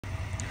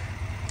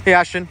Hey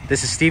Ashton,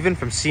 this is Steven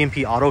from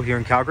CMP Auto here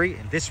in Calgary,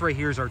 and this right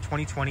here is our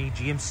 2020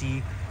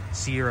 GMC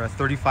Sierra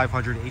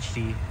 3500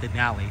 HD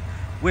Denali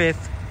with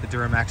the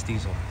Duramax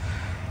diesel.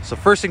 So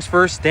first things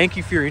first, thank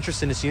you for your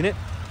interest in this unit.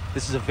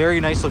 This is a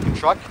very nice looking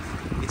truck.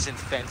 It's in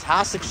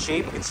fantastic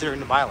shape considering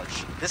the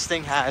mileage. This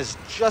thing has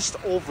just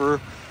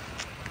over,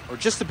 or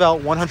just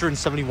about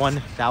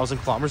 171,000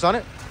 kilometers on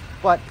it,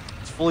 but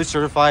it's fully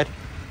certified,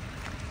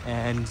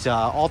 and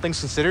all things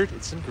considered,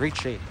 it's in great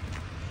shape.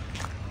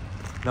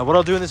 Now what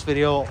I'll do in this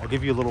video, I'll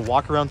give you a little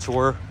walk around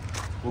tour.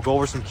 We'll go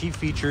over some key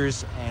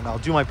features, and I'll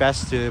do my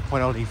best to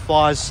point out any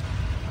flaws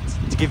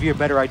to give you a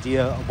better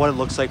idea of what it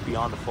looks like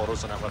beyond the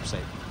photos on our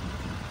website.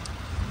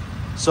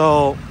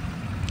 So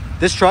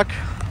this truck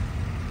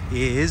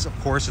is, of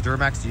course, a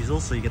Duramax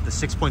diesel. So you get the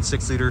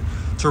 6.6 liter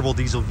turbo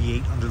diesel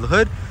V8 under the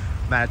hood,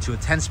 mounted to a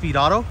 10-speed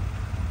auto,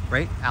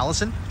 right?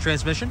 Allison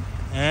transmission,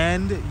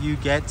 and you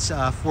get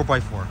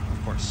 4x4,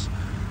 of course.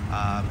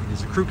 It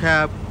is a crew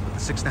cab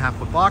with a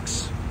 6.5-foot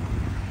box.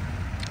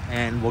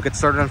 And we'll get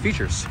started on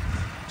features.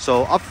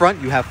 So up front,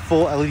 you have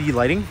full LED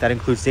lighting. That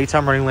includes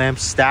daytime running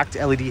lamps, stacked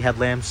LED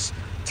headlamps,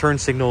 turn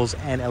signals,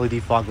 and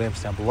LED fog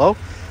lamps down below.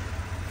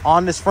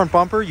 On this front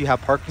bumper, you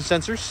have parking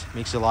sensors.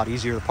 Makes it a lot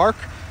easier to park.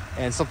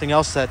 And something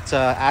else that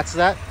adds to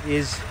that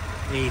is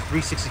a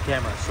 360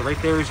 camera. So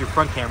right there is your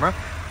front camera.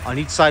 On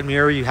each side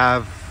mirror, you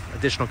have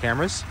additional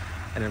cameras.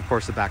 And then, of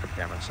course, the backup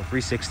camera. So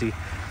 360.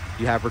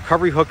 You have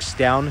recovery hooks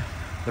down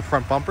the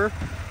front bumper.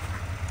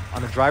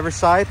 On the driver's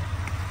side,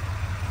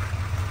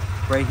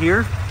 right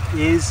here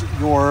is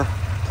your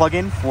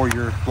plug-in for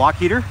your block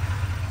heater.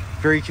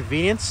 Very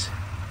convenient.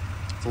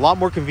 It's a lot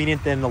more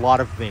convenient than a lot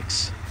of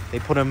makes. They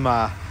put them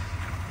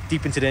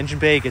deep into the engine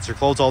bay, gets your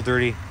clothes all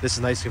dirty. This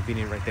is nice and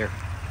convenient right there.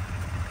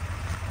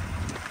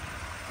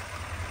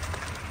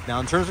 Now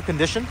in terms of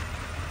condition,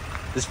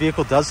 this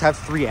vehicle does have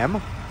 3M,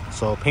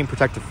 so paint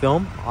protective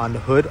film on the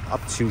hood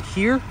up to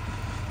here,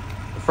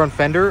 the front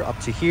fender up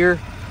to here,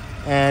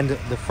 and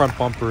the front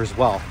bumper as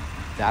well.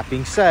 That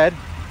being said,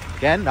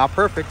 again, not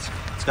perfect.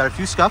 It's got a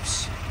few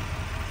scuffs,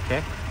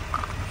 okay?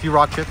 A few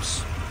rock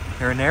chips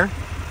here and there.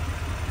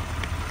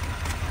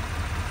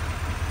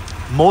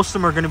 Most of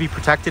them are going to be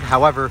protected.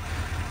 However,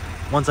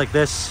 ones like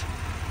this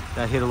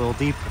that hit a little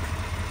deep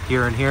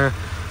here and here,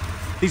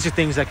 these are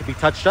things that can be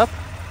touched up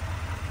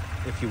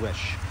if you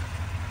wish.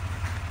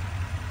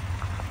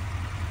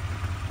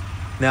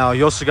 Now,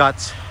 you also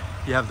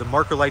you have the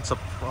marker lights up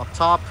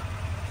top.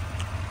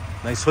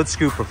 Nice hood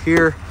scoop up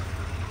here.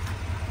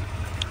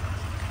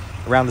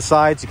 Around the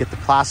sides, you get the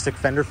plastic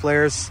fender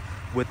flares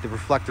with the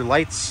reflector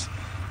lights.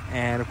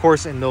 And of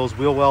course, in those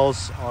wheel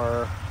wells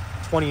are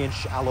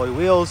 20-inch alloy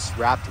wheels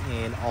wrapped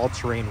in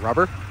all-terrain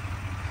rubber.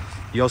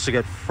 You also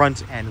get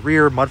front and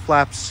rear mud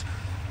flaps.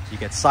 You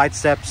get side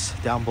steps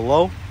down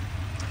below.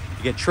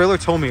 You get trailer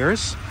tow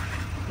mirrors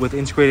with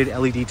integrated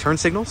LED turn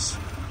signals.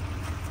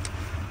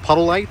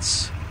 Puddle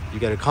lights. You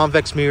get a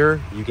convex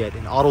mirror. You get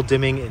an auto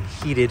dimming and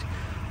heated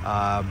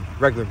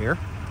regular mirror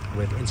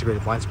with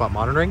integrated blind spot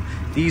monitoring.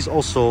 These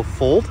also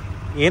fold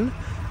in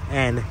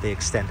and they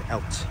extend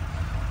out.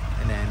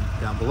 And then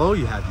down below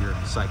you have your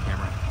side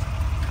camera.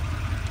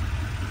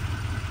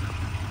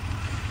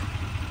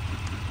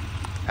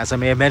 As I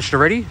may have mentioned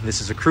already, this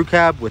is a crew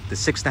cab with the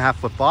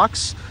 6.5-foot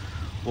box.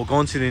 We'll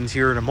go into the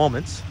interior in a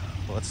moment,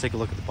 but let's take a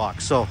look at the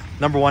box. So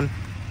number one,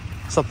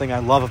 something I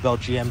love about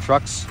GM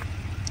trucks,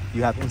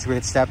 you have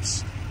integrated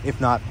steps.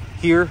 If not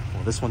here,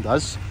 well, this one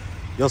does.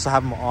 You also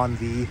have them on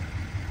the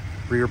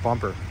rear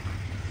bumper.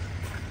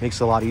 Makes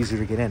it a lot easier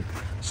to get in.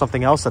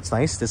 Something else that's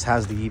nice, this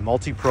has the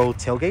multi-pro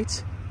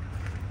tailgate.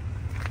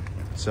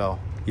 So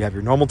you have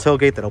your normal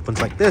tailgate that opens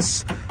like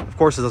this. Of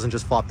course, it doesn't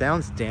just flop down,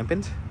 it's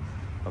dampened,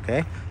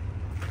 okay?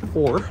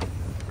 Or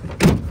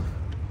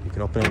you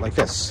can open it like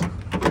this.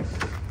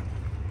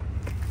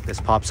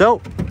 This pops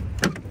out,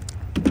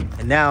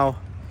 and now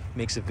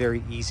makes it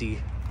very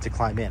easy to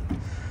climb in.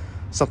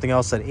 Something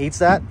else that aids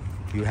that,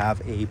 you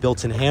have a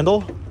built-in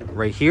handle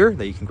right here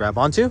that you can grab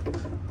onto.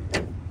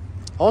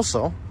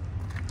 Also,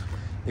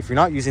 if you're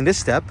not using this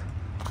step,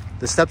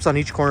 the steps on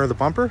each corner of the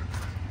bumper,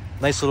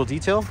 nice little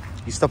detail.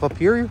 You step up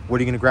here, what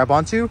are you going to grab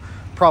onto?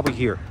 Probably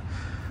here.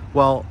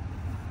 Well,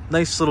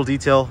 nice little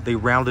detail. They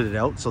rounded it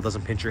out so it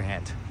doesn't pinch your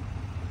hand.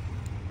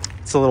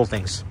 It's the little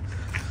things.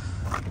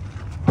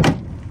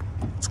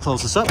 Let's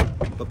close this up.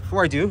 But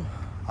before I do,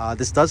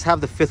 this does have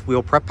the 5th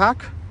wheel prep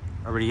pack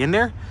already in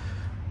there.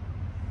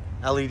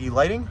 LED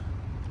lighting,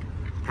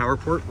 power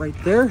port right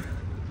there.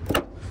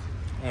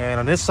 And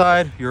on this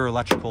side, your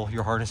electrical,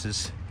 your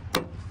harnesses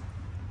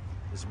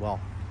as well.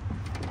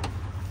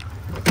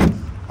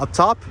 Up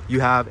top, you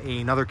have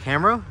another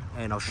camera,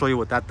 and I'll show you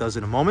what that does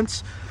in a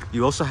moment.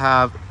 You also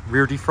have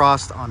rear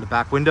defrost on the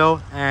back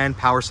window and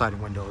power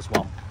sliding window as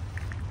well.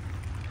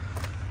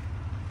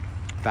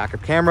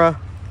 Backup camera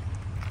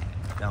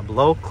down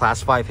below,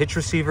 class 5 hitch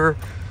receiver,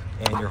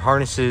 and your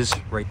harnesses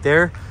right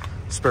there.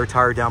 Spare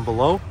tire down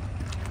below,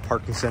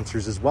 parking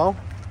sensors as well.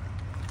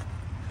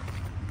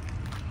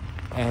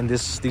 And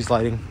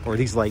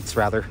these lights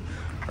rather,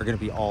 are going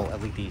to be all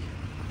LED.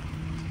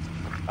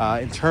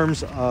 In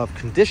terms of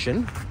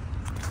condition,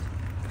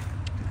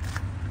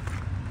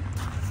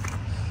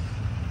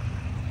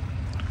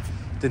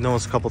 did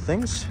notice a couple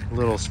things. A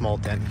little small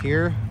dent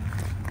here,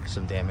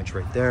 some damage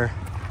right there,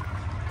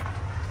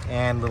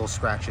 and little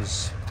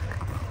scratches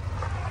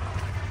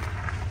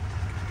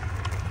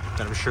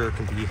that I'm sure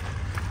can be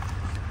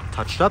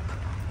touched up.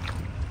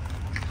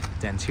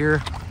 Dent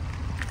here.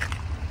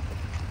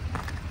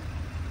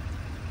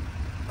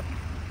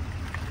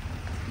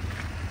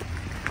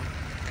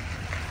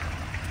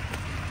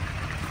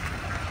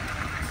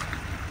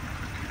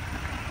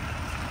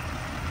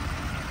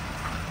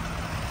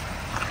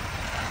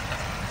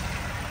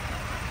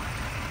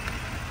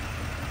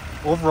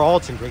 Overall,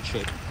 it's in great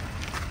shape.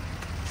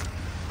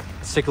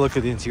 Let's take a look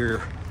at the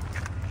interior.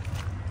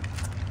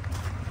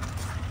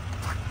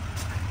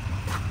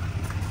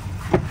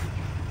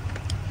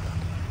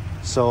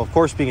 So, of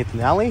course, being at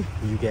Denali,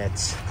 you get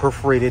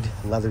perforated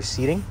leather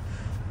seating.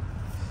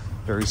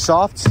 Very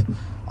soft.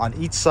 On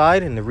each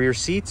side, in the rear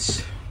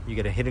seats, you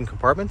get a hidden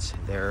compartment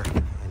there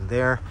and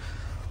there.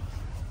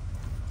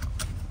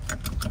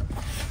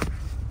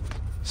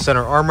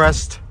 Center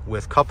armrest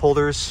with cup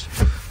holders.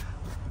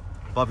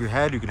 Above your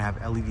head, you can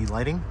have LED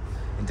lighting.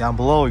 And down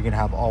below, you're gonna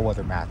have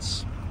all-weather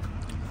mats.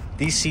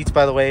 These seats,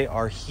 by the way,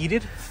 are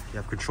heated. You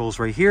have controls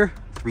right here,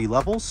 3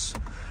 levels.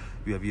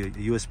 You have a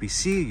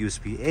USB-C,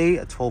 USB-A,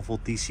 a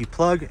 12-volt DC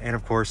plug, and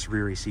of course,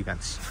 rear AC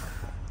vents.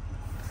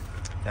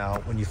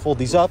 Now, when you fold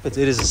these up, it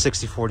is a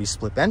 60-40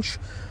 split bench.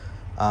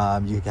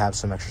 You can have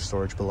some extra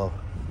storage below.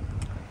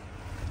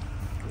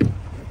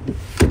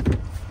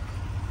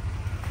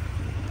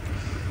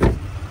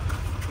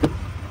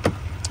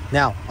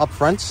 Now, up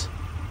front,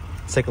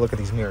 let's take a look at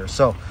these mirrors.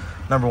 So,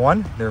 number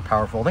one, they're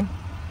power folding.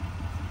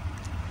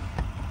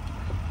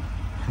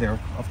 They're,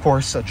 of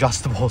course,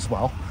 adjustable as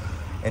well.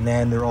 And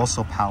then they're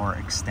also power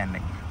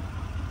extending.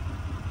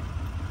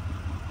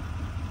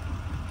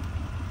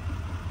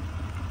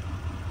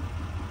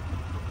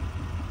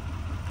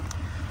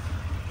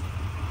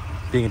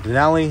 Being a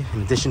Denali,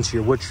 in addition to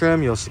your wood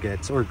trim, you also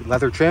get, or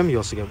leather trim, you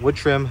also get wood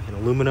trim and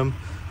aluminum.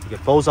 You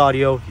get Bose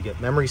audio, you get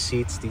memory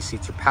seats. These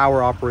seats are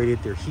power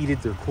operated, they're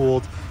heated, they're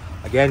cooled.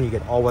 Again, you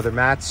get all-weather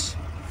mats,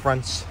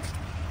 fronts,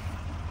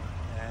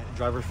 and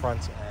driver's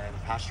fronts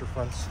and passenger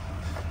fronts.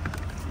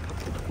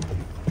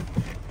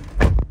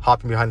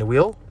 Hopping behind the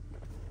wheel,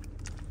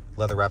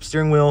 leather wrap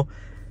steering wheel.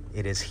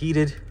 It is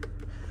heated.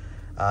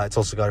 It's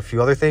also got a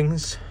few other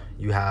things.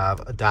 You have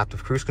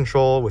adaptive cruise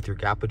control with your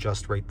gap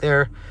adjust right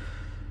there.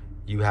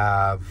 You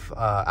have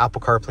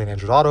Apple CarPlay and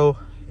Android Auto,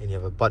 and you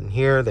have a button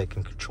here that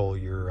can control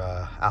your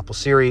Apple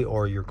Siri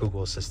or your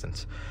Google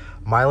Assistant.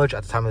 Mileage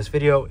at the time of this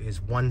video is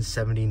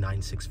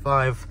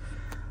 170,965.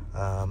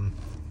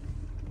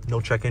 No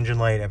check engine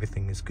light,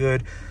 everything is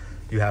good.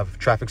 You have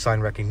traffic sign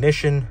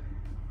recognition,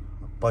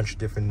 bunch of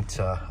different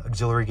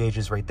auxiliary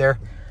gauges right there.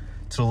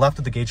 To the left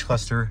of the gauge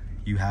cluster,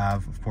 you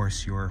have, of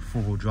course, your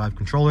four-wheel drive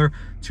controller,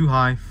 2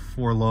 high,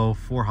 4 low,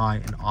 4 high,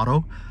 and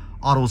auto.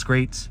 Auto is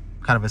great,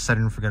 kind of a set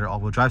it and forget it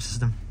all-wheel drive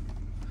system.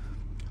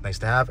 Nice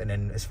to have. And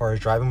then as far as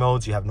driving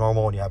modes, you have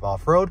normal and you have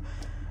off-road,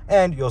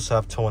 and you also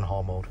have tow and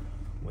haul mode,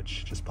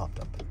 which just popped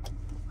up.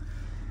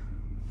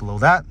 Below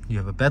that, you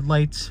have a bed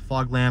light,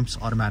 fog lamps,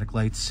 automatic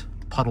lights,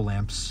 puddle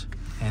lamps,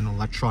 and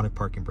electronic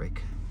parking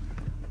brake.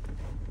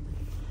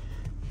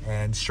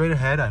 And straight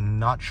ahead, I'm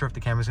not sure if the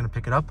camera's going to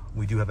pick it up.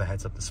 We do have a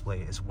heads-up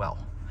display as well.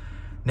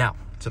 Now,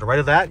 to the right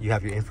of that, you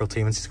have your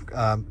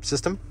infotainment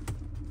system,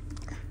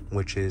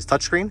 which is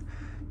touchscreen.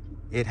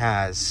 It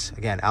has,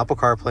 again, Apple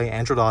CarPlay,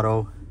 Android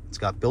Auto. It's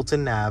got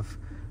built-in nav.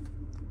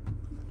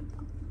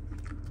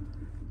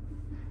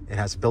 It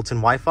has built-in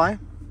Wi-Fi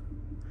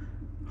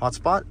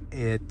hotspot.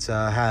 It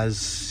has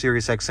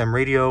Sirius XM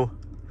radio,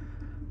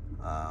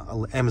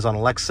 Amazon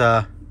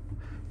Alexa,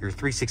 your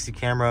 360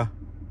 camera,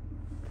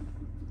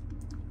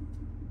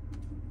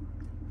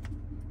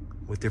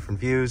 with different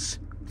views,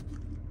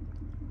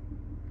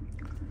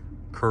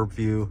 curb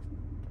view,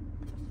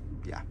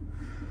 yeah.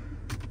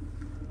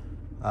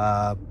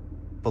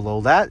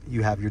 Below that,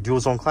 you have your dual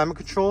zone climate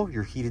control,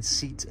 your heated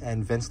seat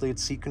and ventilated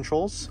seat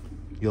controls.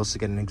 You also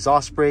get an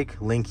exhaust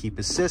brake, lane keep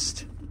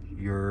assist,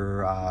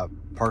 your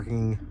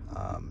parking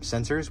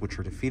sensors, which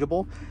are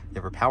defeatable. You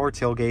have a power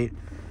tailgate,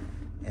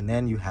 and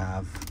then you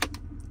have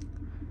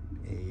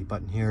a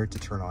button here to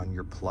turn on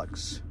your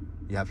plugs.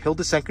 You have hill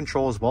descent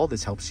control as well.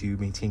 This helps you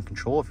maintain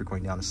control if you're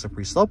going down a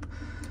slippery slope.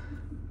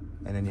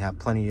 And then you have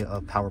plenty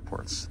of power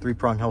ports.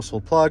 3-prong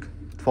household plug,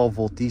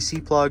 12-volt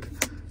DC plug,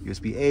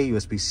 USB-A,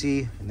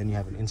 USB-C, and then you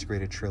have an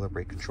integrated trailer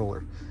brake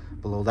controller.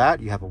 Below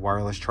that, you have a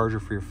wireless charger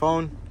for your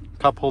phone,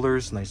 cup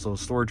holders, nice little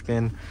storage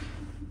bin,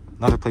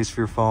 another place for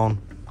your phone,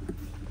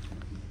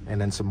 and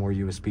then some more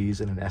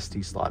USBs and an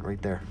SD slot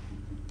right there.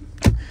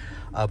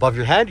 Above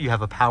your head, you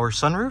have a power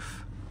sunroof.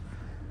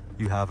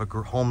 You have a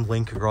home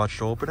link garage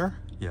door opener.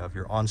 You have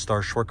your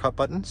OnStar shortcut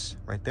buttons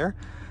right there.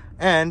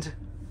 And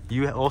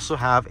you also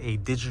have a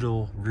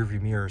digital rearview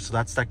mirror. So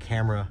that's that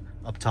camera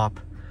up top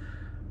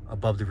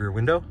above the rear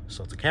window.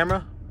 So it's a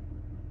camera,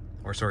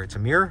 or sorry, it's a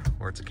mirror,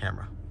 or it's a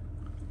camera.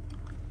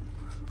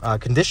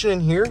 Condition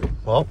in here,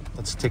 well,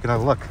 let's take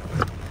another look.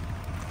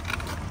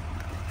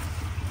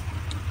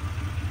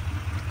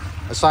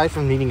 Aside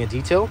from needing a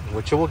detail,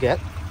 which it will get,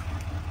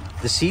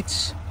 the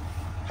seats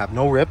have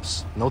no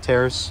rips, no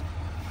tears.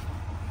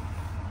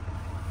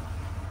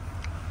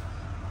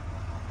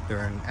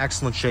 They're in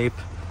excellent shape.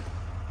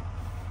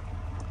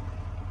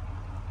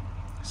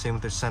 Same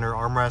with their center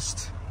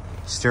armrest.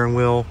 Steering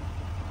wheel,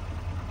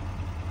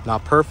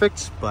 not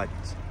perfect, but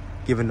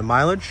given the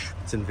mileage,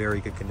 it's in very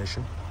good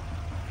condition.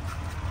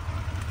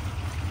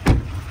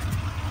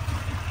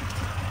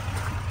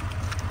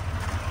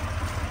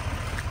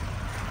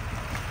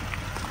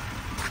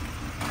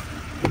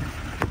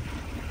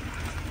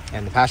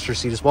 And the passenger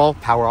seat as well,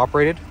 power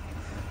operated.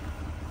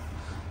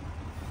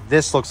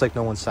 This looks like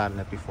no one sat in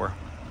it before.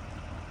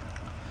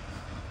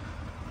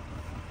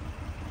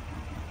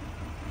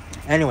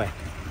 Anyway,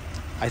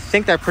 I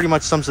think that pretty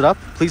much sums it up.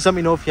 Please let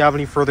me know if you have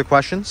any further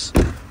questions.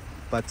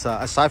 But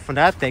aside from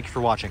that, thank you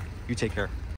for watching. You take care.